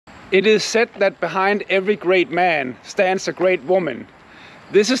It is said that behind every great man stands a great woman.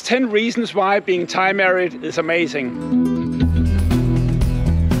 This is 10 reasons why being Thai married is amazing.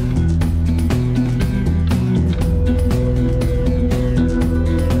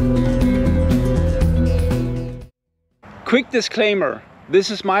 Quick disclaimer, this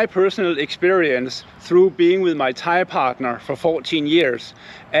is my personal experience through being with my Thai partner for 14 years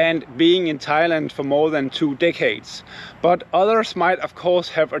and being in Thailand for more than 2 decades. But others might of course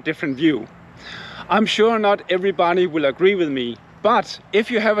have a different view. I'm sure not everybody will agree with me, but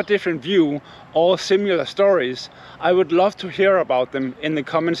if you have a different view or similar stories, I would love to hear about them in the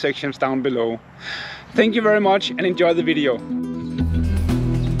comment sections down below. Thank you very much and enjoy the video.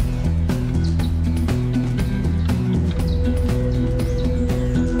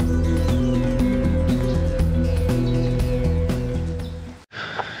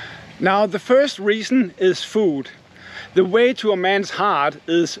 Now, the first reason is food. The way to a man's heart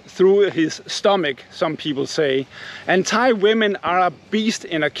is through his stomach, some people say. And Thai women are a beast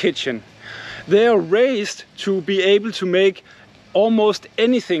in a kitchen. They are raised to be able to make almost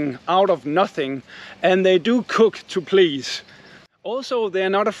anything out of nothing, and they do cook to please. Also, they're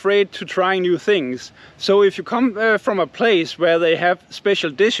not afraid to try new things. So if you come from a place where they have special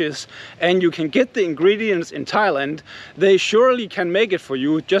dishes and you can get the ingredients in Thailand, they surely can make it for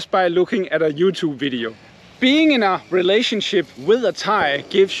you just by looking at a YouTube video. Being in a relationship with a Thai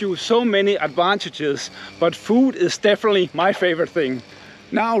gives you so many advantages, but food is definitely my favorite thing.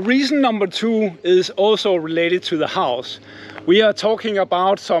 Now, reason number 2 is also related to the house. We are talking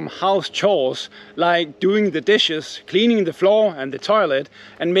about some house chores, like doing the dishes, cleaning the floor and the toilet,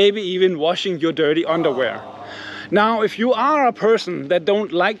 and maybe even washing your dirty underwear. Now, if you are a person that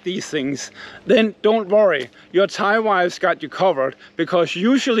don't like these things, then don't worry, your Thai wife's got you covered, because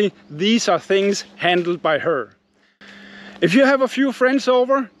usually these are things handled by her. If you have a few friends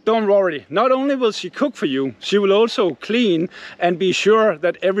over, don't worry. Not only will she cook for you, she will also clean and be sure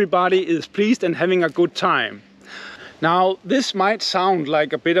that everybody is pleased and having a good time. Now, this might sound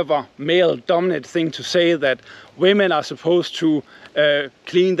like a bit of a male-dominant thing to say, that women are supposed to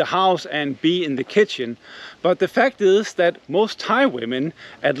clean the house and be in the kitchen. But the fact is that most Thai women,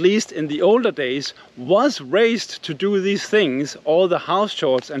 at least in the older days, was raised to do these things, all the house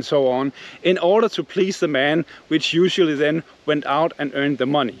chores and so on, in order to please the man, which usually then went out and earned the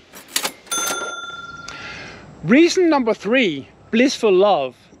money. Reason number 3, blissful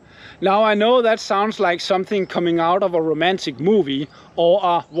love. Now, I know that sounds like something coming out of a romantic movie or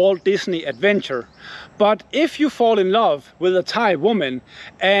a Walt Disney adventure. But if you fall in love with a Thai woman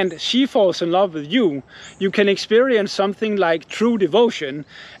and she falls in love with you, you can experience something like true devotion,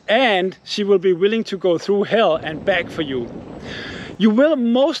 and she will be willing to go through hell and back for you. You will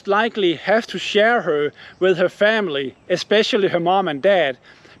most likely have to share her with her family, especially her mom and dad,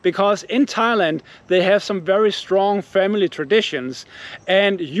 because in Thailand they have some very strong family traditions,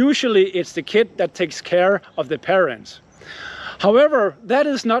 and usually it's the kid that takes care of the parents. However, that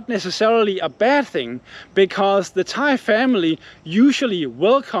is not necessarily a bad thing, because the Thai family usually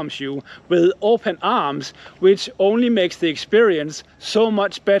welcomes you with open arms, which only makes the experience so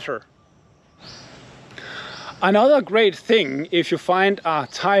much better. Another great thing, if you find a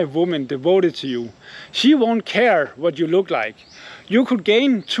Thai woman devoted to you, she won't care what you look like. You could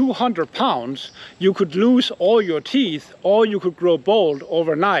gain 200 pounds, you could lose all your teeth, or you could grow bald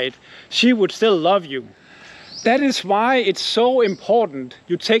overnight. She would still love you. That is why it's so important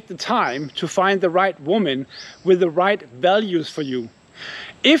you take the time to find the right woman with the right values for you.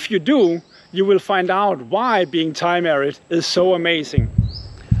 If you do, you will find out why being Thai married is so amazing.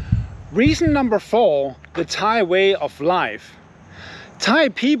 Reason number 4, the Thai way of life. Thai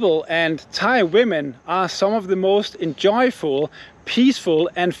people and Thai women are some of the most enjoyable, peaceful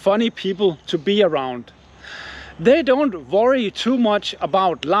and funny people to be around. They don't worry too much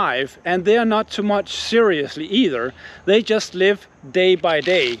about life, and they are not too much seriously either. They just live day by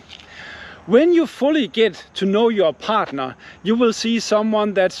day. When you fully get to know your partner, you will see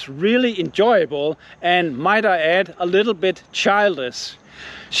someone that's really enjoyable and, might I add, a little bit childish.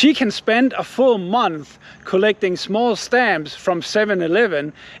 She can spend a full month collecting small stamps from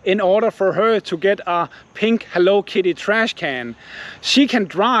 7-Eleven in order for her to get a pink Hello Kitty trash can. She can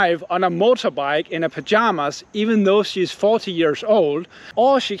drive on a motorbike in her pajamas even though she's 40 years old,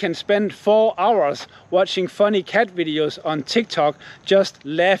 or she can spend 4 hours watching funny cat videos on TikTok just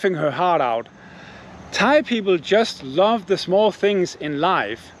laughing her heart out. Thai people just love the small things in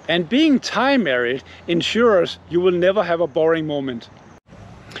life, and being Thai married ensures you will never have a boring moment.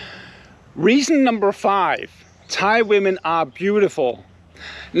 Reason number 5, Thai women are beautiful.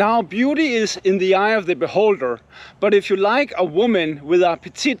 Now, beauty is in the eye of the beholder, but if you like a woman with a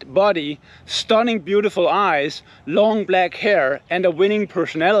petite body, stunning beautiful eyes, long black hair and a winning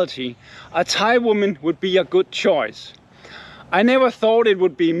personality, a Thai woman would be a good choice. I never thought it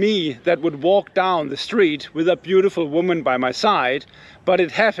would be me that would walk down the street with a beautiful woman by my side, but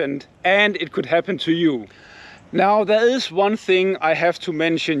it happened, and it could happen to you. Now, there is one thing I have to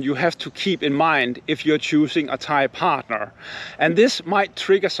mention you have to keep in mind if you're choosing a Thai partner, and this might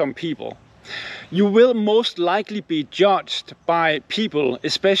trigger some people. You will most likely be judged by people,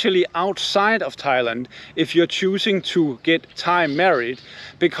 especially outside of Thailand, if you're choosing to get Thai married,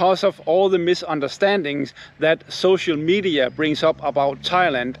 because of all the misunderstandings that social media brings up about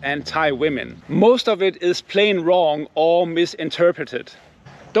Thailand and Thai women. Most of it is plain wrong or misinterpreted.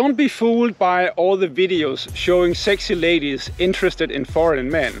 Don't be fooled by all the videos showing sexy ladies interested in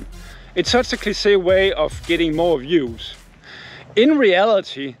foreign men. It's such a cliché way of getting more views. In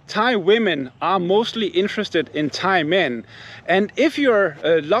reality, Thai women are mostly interested in Thai men, and if you're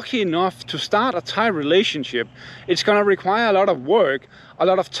lucky enough to start a Thai relationship, it's gonna require a lot of work, a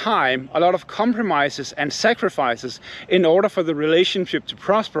lot of time, a lot of compromises and sacrifices in order for the relationship to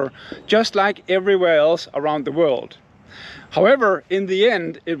prosper, just like everywhere else around the world. However, in the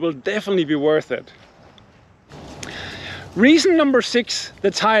end, it will definitely be worth it. Reason number 6,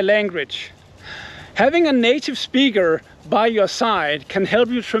 the Thai language. Having a native speaker by your side can help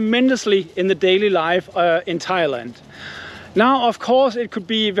you tremendously in the daily life in Thailand. Now, of course, it could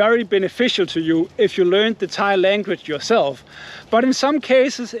be very beneficial to you if you learned the Thai language yourself, but in some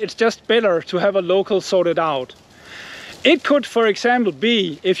cases it's just better to have a local sort it out. It could, for example,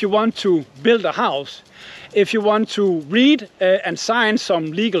 be if you want to build a house, if you want to read and sign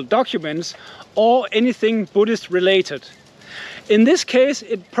some legal documents, or anything Buddhist related. In this case,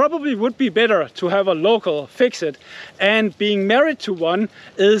 it probably would be better to have a local fix it, and being married to one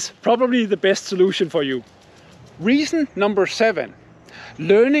is probably the best solution for you. Reason number 7,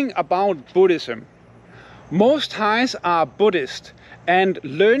 learning about Buddhism. Most Thais are Buddhist, and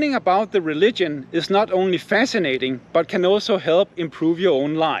learning about the religion is not only fascinating, but can also help improve your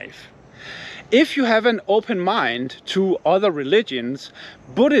own life. If you have an open mind to other religions,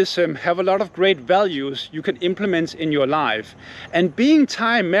 Buddhism have a lot of great values you can implement in your life, and being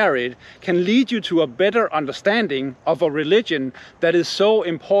Thai married can lead you to a better understanding of a religion that is so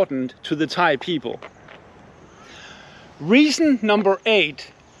important to the Thai people. Reason number 8,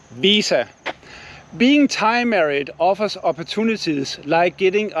 visa. Being Thai married offers opportunities like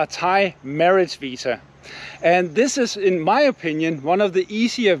getting a Thai marriage visa. And this is, in my opinion, one of the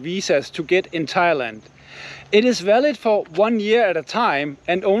easier visas to get in Thailand. It is valid for 1 year at a time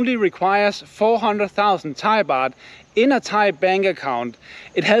and only requires 400,000 Thai baht in a Thai bank account.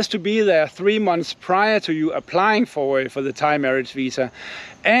 It has to be there 3 months prior to you applying for the Thai marriage visa.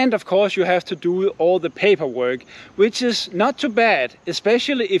 And of course you have to do all the paperwork, which is not too bad,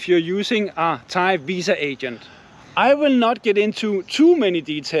 especially if you're using a Thai visa agent. I will not get into too many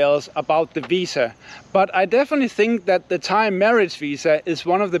details about the visa, but I definitely think that the Thai marriage visa is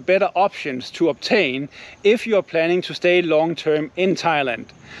one of the better options to obtain if you are planning to stay long term in Thailand.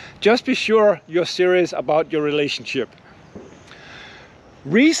 Just be sure you're serious about your relationship.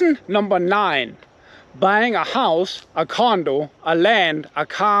 Reason number 9, buying a house, a condo, a land, a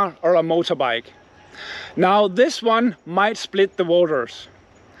car or a motorbike. Now this one might split the waters.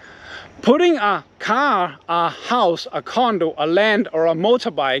 Putting a car, a house, a condo, a land or a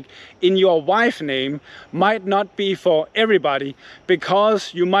motorbike in your wife's name might not be for everybody,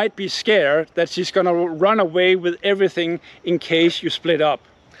 because you might be scared that she's gonna run away with everything in case you split up.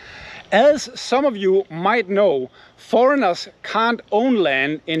 As some of you might know, foreigners can't own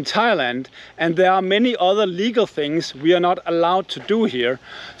land in Thailand, and there are many other legal things we are not allowed to do here,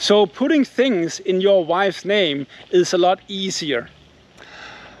 so putting things in your wife's name is a lot easier.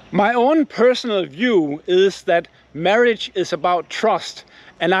 My own personal view is that marriage is about trust,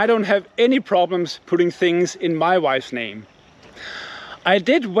 and I don't have any problems putting things in my wife's name. I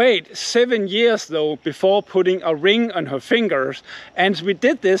did wait 7 years though before putting a ring on her fingers, and we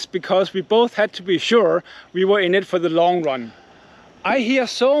did this because we both had to be sure we were in it for the long run. I hear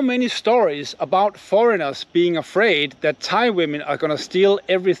so many stories about foreigners being afraid that Thai women are gonna steal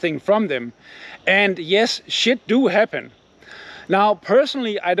everything from them, and yes, shit do happen. Now,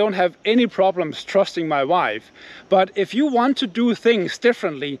 personally, I don't have any problems trusting my wife, but if you want to do things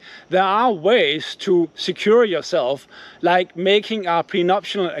differently, there are ways to secure yourself, like making a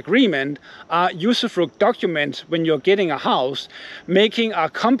prenuptial agreement, a usufruct document when you're getting a house, making a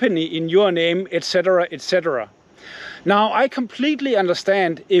company in your name, etc., etc. Now, I completely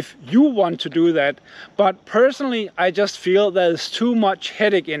understand if you want to do that, but personally, I just feel there's too much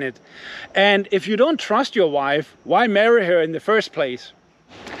headache in it. And if you don't trust your wife, why marry her in the first place?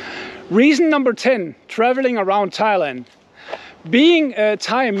 Reason number 10, traveling around Thailand. Being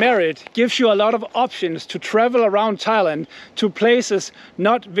Thai married gives you a lot of options to travel around Thailand to places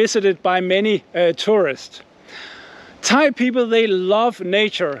not visited by many tourists. Thai people, they love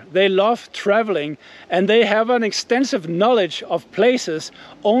nature, they love traveling, and they have an extensive knowledge of places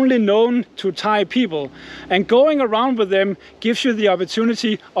only known to Thai people. And going around with them gives you the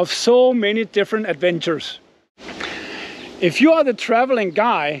opportunity of so many different adventures. If you are the traveling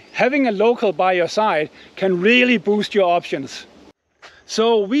guy, having a local by your side can really boost your options.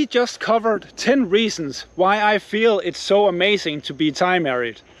 So we just covered 10 reasons why I feel it's so amazing to be Thai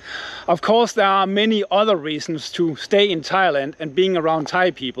married. Of course, there are many other reasons to stay in Thailand and being around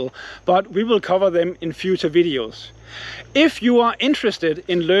Thai people, but we will cover them in future videos. If you are interested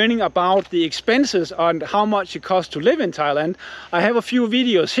in learning about the expenses and how much it costs to live in Thailand, I have a few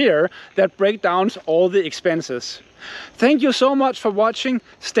videos here that break down all the expenses. Thank you so much for watching,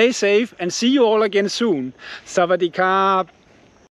 stay safe and see you all again soon. Sawadee krap!